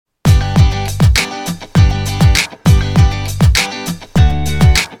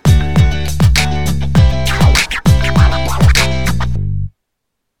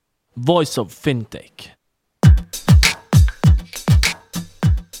Voice of Fintech.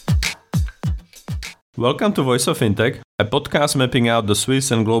 Welcome to Voice of Fintech, a podcast mapping out the Swiss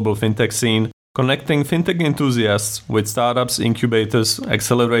and global fintech scene, connecting fintech enthusiasts with startups, incubators,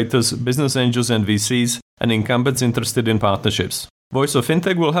 accelerators, business angels and VCs, and incumbents interested in partnerships. Voice of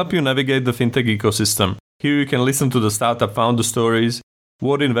Fintech will help you navigate the fintech ecosystem. Here you can listen to the startup founder stories,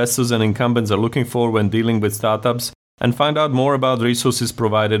 what investors and incumbents are looking for when dealing with startups, and find out more about resources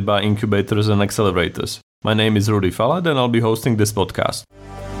provided by incubators and accelerators. My name is Rudy Falad and I'll be hosting this podcast.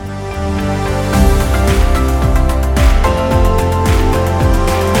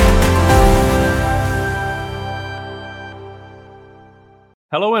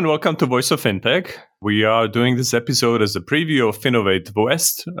 Hello and welcome to Voice of Fintech. We are doing this episode as a preview of Finovate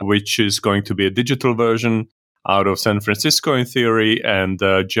West, which is going to be a digital version out of San Francisco in theory, and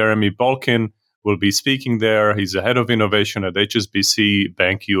Jeremy Balkin will be speaking there. He's the head of innovation at HSBC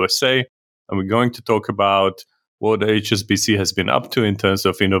Bank USA, and we're going to talk about what HSBC has been up to in terms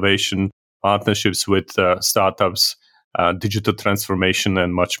of innovation, partnerships with startups, digital transformation,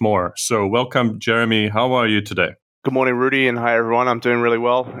 and much more. So welcome, Jeremy. How are you today? Good morning, Rudy, and hi, everyone. I'm doing really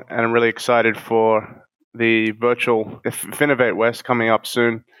well, and I'm really excited for the virtual Finovate West coming up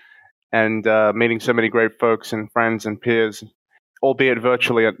soon, and meeting so many great folks and friends and peers, albeit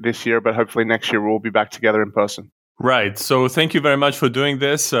virtually this year, but hopefully next year we'll be back together in person. Right. So thank you very much for doing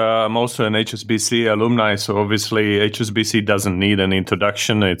this. I'm also an HSBC alumni, so obviously HSBC doesn't need an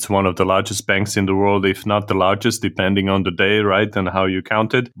introduction. It's one of the largest banks in the world, if not the largest, depending on the day, right, and how you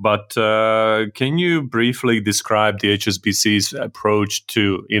count it. But can you briefly describe the HSBC's approach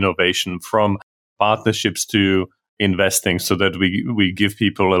to innovation, from partnerships to investing, so that we give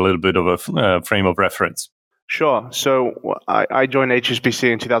people a little bit of a frame of reference? Sure. So I joined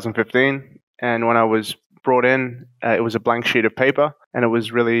HSBC in 2015, and when I was brought in, it was a blank sheet of paper, and it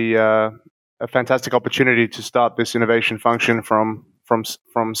was really a fantastic opportunity to start this innovation function from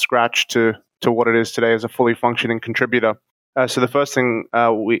scratch to what it is today as a fully functioning contributor. So the first thing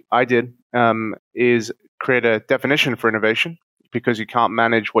I did is create a definition for innovation, because you can't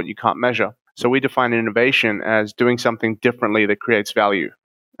manage what you can't measure. So we define innovation as doing something differently that creates value,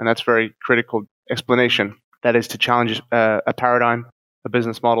 and that's a very critical explanation. That is to challenge a paradigm, a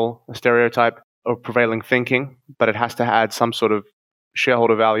business model, a stereotype, or prevailing thinking, but it has to add some sort of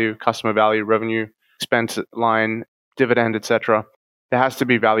shareholder value, customer value, revenue, expense line, dividend, etc. There has to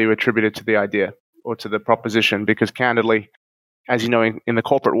be value attributed to the idea or to the proposition, because candidly, as you know, in the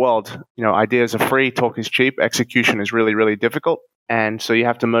corporate world, ideas are free, talk is cheap, execution is really, really difficult. And so you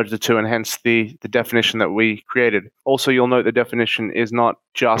have to merge the two, and hence the definition that we created. Also, you'll note the definition is not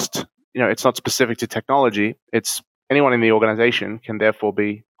just, it's not specific to technology. It's anyone in the organization can therefore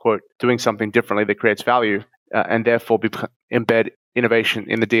be, quote, doing something differently that creates value, and therefore embed innovation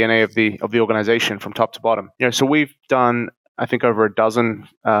in the DNA of the organization from top to bottom. So we've done, I think, over a dozen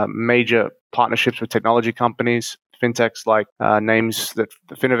major partnerships with technology companies, fintechs like names that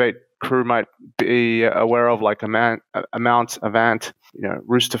the Finovate crew might be aware of, like Amount, Avant,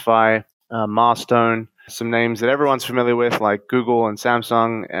 Roostify, Milestone, some names that everyone's familiar with, like Google and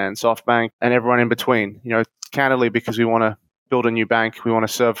Samsung and SoftBank, and everyone in between. Candidly, because we want to build a new bank, we want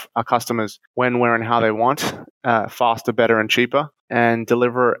to serve our customers when, where, and how they want, faster, better, and cheaper, and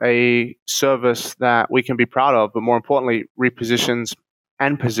deliver a service that we can be proud of, but more importantly, repositions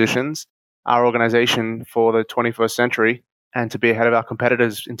and positions our organization for the 21st century and to be ahead of our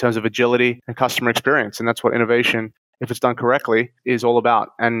competitors in terms of agility and customer experience. And that's what innovation, if it's done correctly, is all about,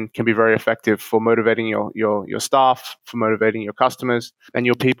 and can be very effective for motivating your staff, for motivating your customers and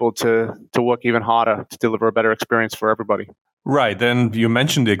your people to work even harder to deliver a better experience for everybody. Right. And you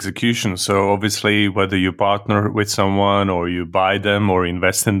mentioned the execution. So obviously, whether you partner with someone or you buy them or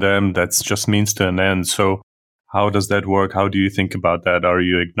invest in them, that's just means to an end. So how does that work? How do you think about that? Are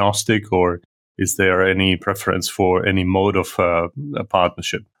you agnostic, or is there any preference for any mode of a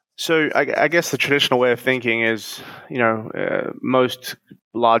partnership? So I guess the traditional way of thinking is, most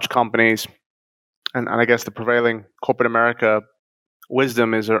large companies, and I guess the prevailing corporate America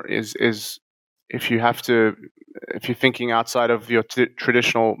wisdom is if you're thinking outside of your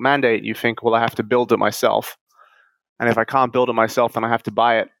traditional mandate, you think, well, I have to build it myself. And if I can't build it myself, then I have to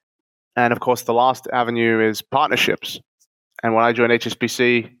buy it. And of course, the last avenue is partnerships. And when I joined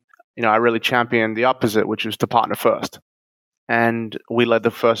HSBC, I really championed the opposite, which was to partner first. And we led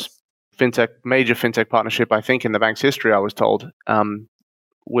the first major fintech partnership, I think, in the bank's history, I was told,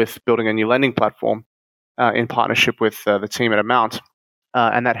 with building a new lending platform in partnership with the team at Amount.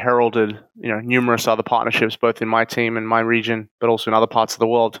 And that heralded, numerous other partnerships, both in my team and my region, but also in other parts of the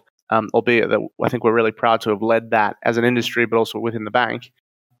world. Albeit that I think we're really proud to have led that as an industry, but also within the bank.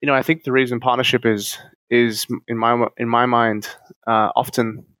 I think the reason partnership is in my mind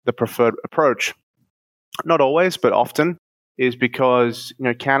often the preferred approach. Not always, but often, is because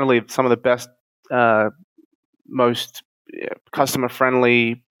candidly, some of the best, most customer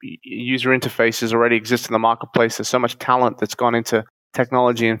friendly user interfaces already exist in the marketplace. There's so much talent that's gone into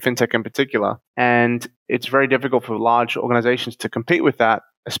technology and fintech in particular, and it's very difficult for large organizations to compete with that,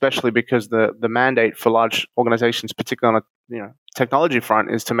 especially because the mandate for large organizations, particularly on the technology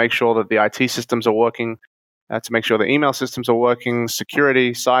front, is to make sure that the IT systems are working, to make sure the email systems are working,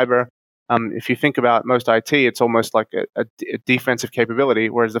 security, cyber. If you think about most IT, it's almost like a defensive capability,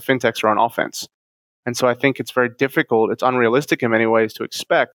 whereas the fintechs are on offense. And so I think it's very difficult, it's unrealistic in many ways to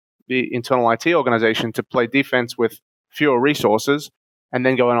expect the internal IT organization to play defense with fewer resources and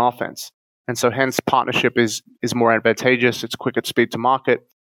then go on offense. And so hence partnership is more advantageous. It's quicker speed to market.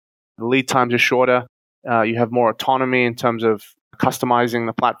 The lead times are shorter. You have more autonomy in terms of customizing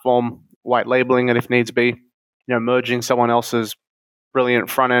the platform, white labeling it if needs be, merging someone else's brilliant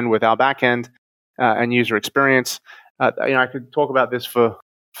front end with our back end and user experience. I could talk about this for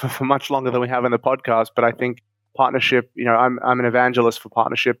much longer than we have in the podcast, but I think partnership, I'm an evangelist for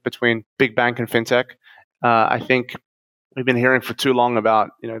partnership between big bank and fintech. I think we've been hearing for too long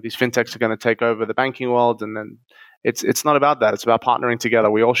about, these fintechs are going to take over the banking world, and then it's not about that. It's about partnering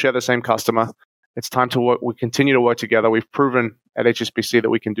together. We all share the same customer. It's time to work. We continue to work together. We've proven at HSBC that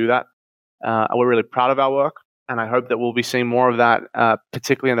we can do that. We're really proud of our work. And I hope that we'll be seeing more of that,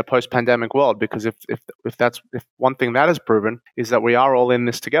 particularly in the post-pandemic world, because if one thing that is proven is that we are all in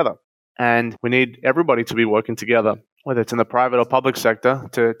this together, and we need everybody to be working together, whether it's in the private or public sector,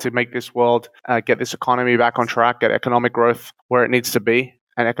 to make this world, get this economy back on track, get economic growth where it needs to be,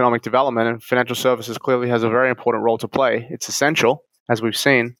 and economic development. And financial services clearly has a very important role to play. It's essential, as we've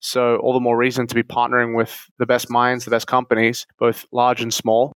seen. So all the more reason to be partnering with the best minds, the best companies, both large and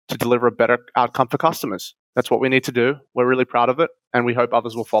small, to deliver a better outcome for customers. That's what we need to do. We're really proud of it, and we hope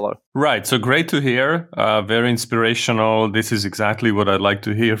others will follow. Right. So great to hear. Very inspirational. This is exactly what I'd like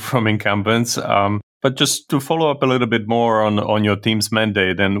to hear from incumbents. But just to follow up a little bit more on your team's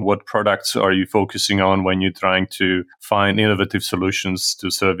mandate, and what products are you focusing on when you're trying to find innovative solutions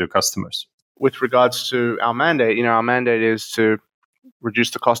to serve your customers? With regards to our mandate, our mandate is to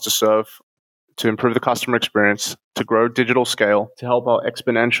reduce the cost to serve, to improve the customer experience, to grow digital scale, to help our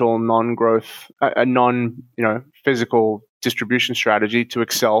exponential non-growth, physical distribution strategy to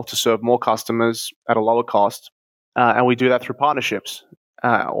excel, to serve more customers at a lower cost. And we do that through partnerships,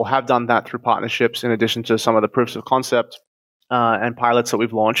 or have done that through partnerships, in addition to some of the proofs of concept and pilots that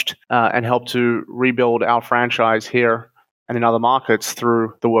we've launched, and help to rebuild our franchise here and in other markets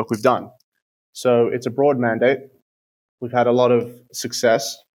through the work we've done. So it's a broad mandate. We've had a lot of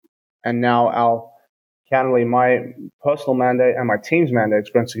success. And now candidly, my personal mandate and my team's mandate has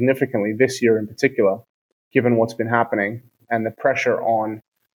grown significantly this year in particular, given what's been happening and the pressure on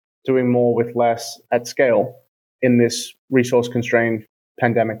doing more with less at scale in this resource-constrained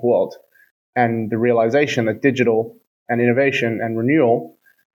pandemic world. And the realization that digital and innovation and renewal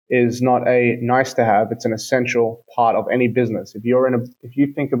is not a nice to have, it's an essential part of any business. If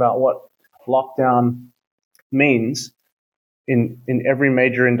you think about what lockdown means in every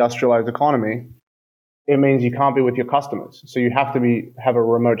major industrialized economy, it means you can't be with your customers. So you have to have a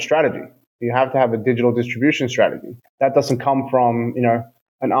remote strategy. You have to have a digital distribution strategy. That doesn't come from,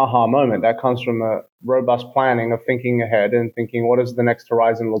 an aha moment. That comes from a robust planning of thinking ahead and thinking, what does the next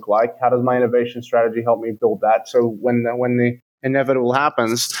horizon look like? How does my innovation strategy help me build that? So when the inevitable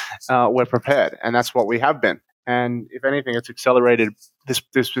happens, we're prepared. And that's what we have been. And if anything, it's accelerated,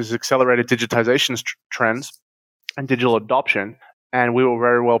 this was accelerated digitization trends and digital adoption. And we were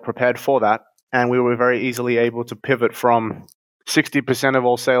very well prepared for that. And we were very easily able to pivot from 60% of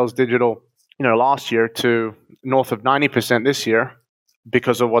all sales digital, last year to north of 90% this year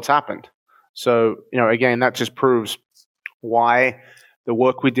because of what's happened. So, again, that just proves why the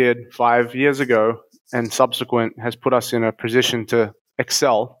work we did 5 years ago and subsequent has put us in a position to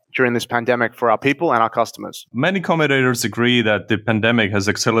excel during this pandemic for our people and our customers. Many commentators agree that the pandemic has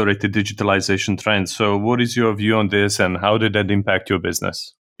accelerated digitalization trends. So what is your view on this, and how did that impact your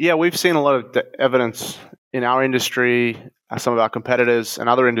business? Yeah, we've seen a lot of evidence in our industry, some of our competitors and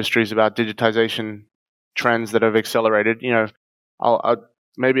other industries about digitization trends that have accelerated. I'll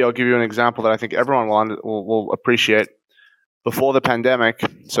give you an example that I think everyone will appreciate. Before the pandemic,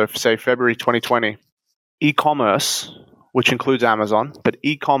 so say February 2020, e-commerce, which includes Amazon, but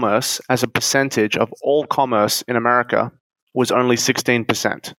e-commerce as a percentage of all commerce in America was only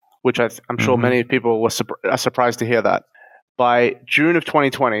 16%, which I'm sure many people are surprised to hear that. By June of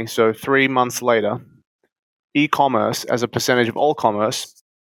 2020, so 3 months later, e-commerce as a percentage of all commerce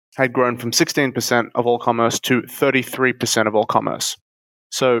had grown from 16% of all commerce to 33% of all commerce.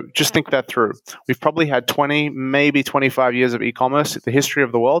 So just think that through. We've probably had 20, maybe 25 years of e-commerce. The history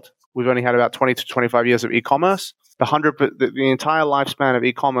of the world, we've only had about 20 to 25 years of e-commerce. The entire lifespan of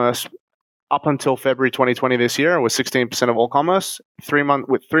e-commerce up until February 2020 this year was 16% of all commerce. 3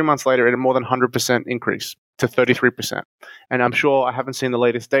 months later, it had more than 100% increase to 33%. And I'm sure, I haven't seen the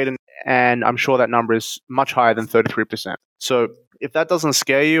latest data, and I'm sure that number is much higher than 33%. So if that doesn't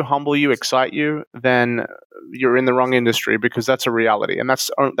scare you, humble you, excite you, then you're in the wrong industry, because that's a reality. And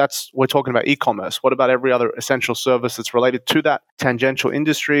that's we're talking about e-commerce. What about every other essential service that's related to that? Tangential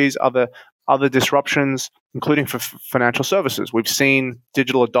industries, other disruptions, including for financial services. We've seen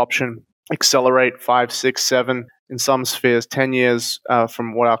digital adoption accelerate 5, 6, 7, in some spheres, 10 years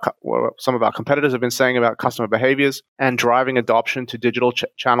from what some of our competitors have been saying about customer behaviors, and driving adoption to digital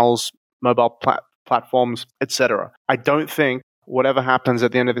channels, mobile platforms, etc. I don't think whatever happens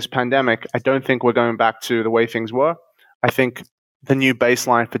at the end of this pandemic, I don't think we're going back to the way things were. I think the new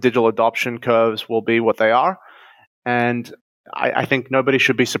baseline for digital adoption curves will be what they are. And I think nobody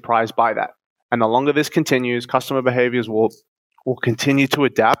should be surprised by that. And the longer this continues, customer behaviors will continue to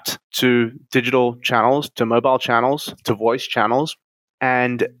adapt to digital channels, to mobile channels, to voice channels,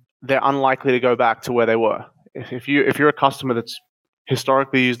 and they're unlikely to go back to where they were. If you're a customer that's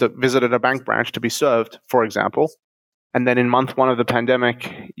historically visited a bank branch to be served, for example, and then in month 1 of the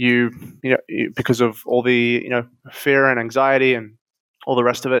pandemic, you because of all the fear and anxiety and all the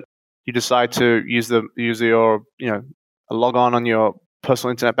rest of it, you decide to use your log on your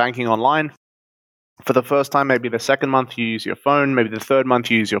personal internet banking online. For the first time, maybe the second month you use your phone, maybe the third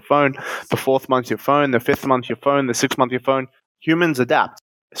month you use your phone, the fourth month your phone, the fifth month your phone, the sixth month your phone. Humans adapt.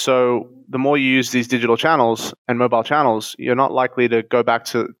 So the more you use these digital channels and mobile channels, you're not likely to go back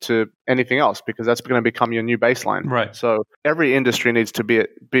to anything else, because that's going to become your new baseline. Right. So every industry needs to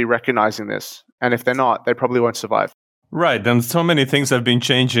be recognizing this. And if they're not, they probably won't survive. Right. And so many things have been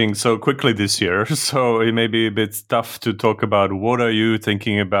changing so quickly this year. So it may be a bit tough to talk about what are you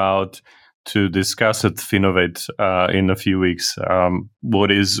thinking about to discuss at Finovate in a few weeks.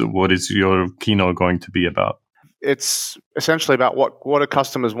 What is your keynote going to be about? It's essentially about what do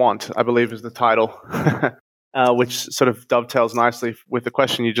customers want, I believe is the title, which sort of dovetails nicely with the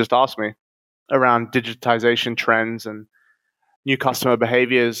question you just asked me around digitization trends and new customer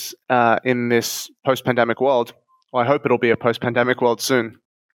behaviors in this post-pandemic world. Well, I hope it'll be a post-pandemic world soon.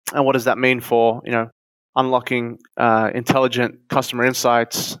 And what does that mean for unlocking intelligent customer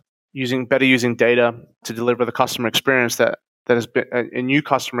insights, using data to deliver the customer experience that has been a new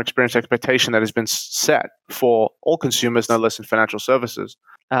customer experience expectation that has been set for all consumers, no less in financial services.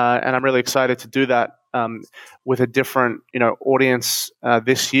 And I'm really excited to do that with a different, audience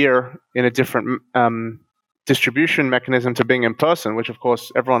this year, in a different distribution mechanism to being in person, which of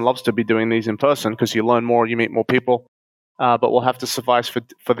course everyone loves to be doing these in person because you learn more, you meet more people. But we'll have to suffice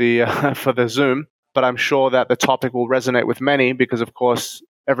for the Zoom. But I'm sure that the topic will resonate with many, because of course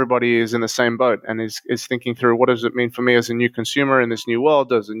everybody is in the same boat and is thinking through, what does it mean for me as a new consumer in this new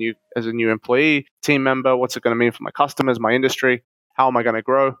world, as a new employee, team member? What's it going to mean for my customers, my industry? How am I going to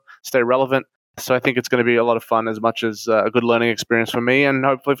grow, stay relevant? So I think it's going to be a lot of fun, as much as a good learning experience for me, and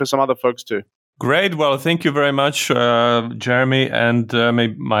hopefully for some other folks too. Great. Well, thank you very much, Jeremy. And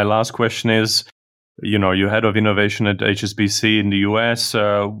my last question is, you're head of innovation at HSBC in the US.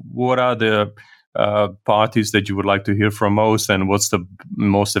 What are the parties that you would like to hear from most, and what's the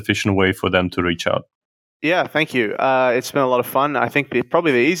most efficient way for them to reach out? Yeah, thank you. It's been a lot of fun. I think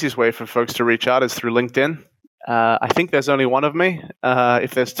probably the easiest way for folks to reach out is through LinkedIn. I think there's only one of me.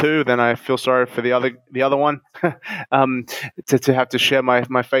 If there's two, then I feel sorry for the other one to have to share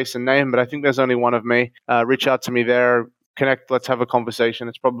my face and name. But I think there's only one of me. Reach out to me there. Connect. Let's have a conversation.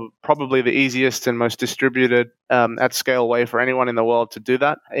 It's probably the easiest and most distributed at scale way for anyone in the world to do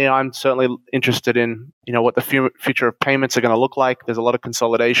that. I'm certainly interested in what the future of payments are going to look like. There's a lot of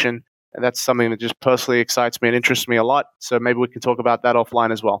consolidation, and that's something that just personally excites me and interests me a lot. So maybe we can talk about that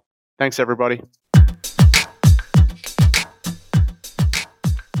offline as well. Thanks, everybody.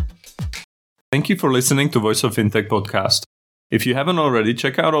 Thank you for listening to Voice of Fintech podcast. If you haven't already,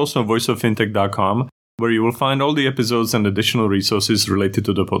 check out also voiceoffintech.com, where you will find all the episodes and additional resources related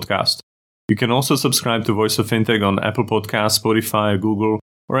to the podcast. You can also subscribe to Voice of Fintech on Apple Podcasts, Spotify, Google,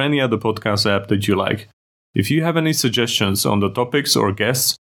 or any other podcast app that you like. If you have any suggestions on the topics or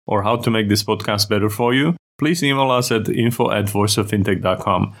guests, or how to make this podcast better for you, please email us at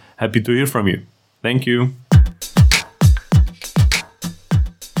info@voiceoffintech.com. Happy to hear from you. Thank you.